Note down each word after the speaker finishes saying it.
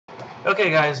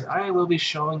Okay guys, I will be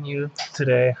showing you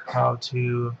today how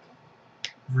to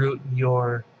root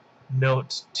your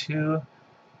Note 2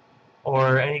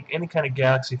 or any kind of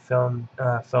Galaxy phone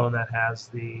that has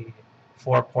the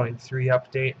 4.3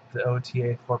 update, the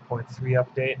OTA 4.3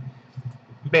 update.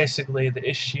 Basically, the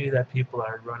issue that people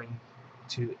are running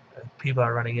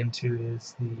into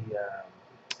is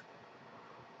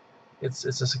it's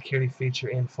a security feature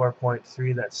in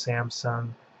 4.3 that Samsung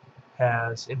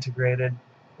has integrated,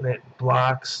 and it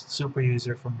blocks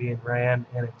SuperUser from being ran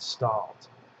and installed.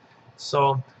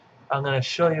 So I'm going to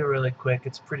show you really quick.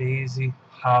 It's pretty easy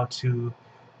how to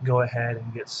go ahead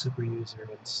and get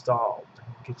SuperUser installed,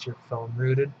 get your phone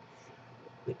rooted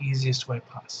the easiest way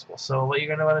possible. So what you're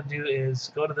going to want to do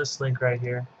is go to this link right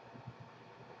here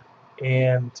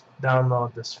and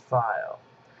download this file.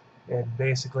 And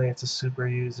basically it's a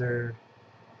SuperUser,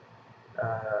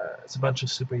 it's a bunch of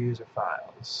SuperUser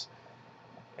files.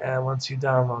 And once you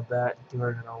download that,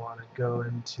 you're going to want to go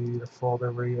into the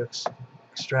folder where you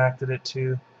extracted it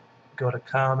to, go to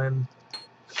Common,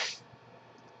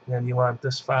 and you want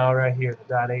this file right here,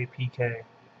 the .apk.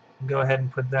 Go ahead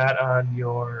and put that on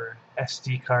your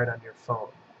SD card on your phone.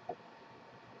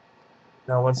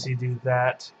 Now once you do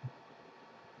that,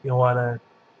 you'll want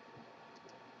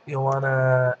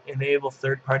to enable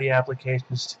third-party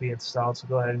applications to be installed, so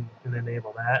go ahead and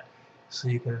enable that so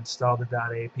you can install the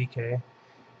 .apk.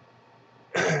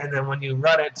 And then when you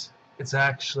run it, it's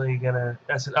actually gonna,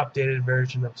 that's an updated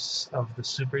version of the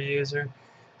SuperUser.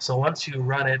 So once you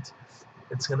run it,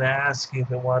 it's going to ask you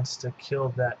if it wants to kill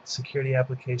that security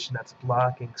application that's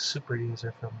blocking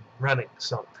SuperUser from running.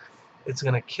 So it's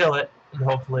going to kill it, and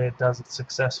hopefully it does it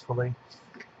successfully.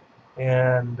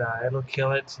 And it'll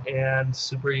kill it, and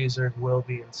SuperUser will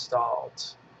be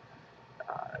installed.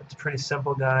 It's pretty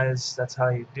simple, guys. That's how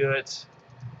you do it.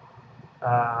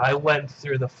 I went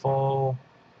through the full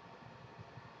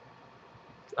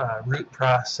root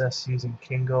process using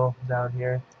Kingo down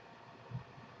here,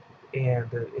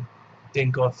 and it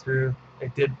didn't go through.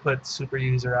 It did put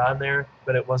SuperUser on there,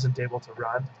 but it wasn't able to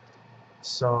run.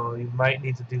 So you might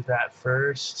need to do that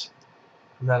first.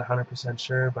 I'm not 100%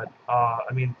 sure, but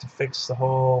I mean, to fix the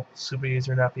whole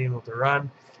SuperUser not being able to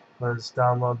run, let's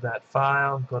download that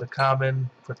file, go to Common,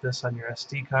 put this on your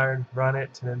SD card, run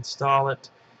it, and install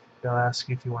it. They'll ask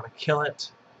you if you want to kill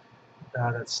it.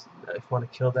 If you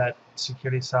want to kill that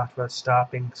security software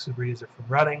stopping SuperUser from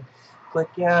running, click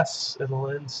yes. It'll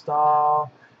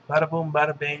install. Bada boom,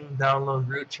 bada bing. Download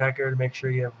root checker to make sure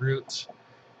you have root,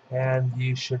 and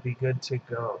you should be good to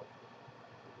go.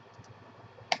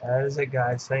 That is it,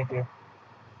 guys. Thank you.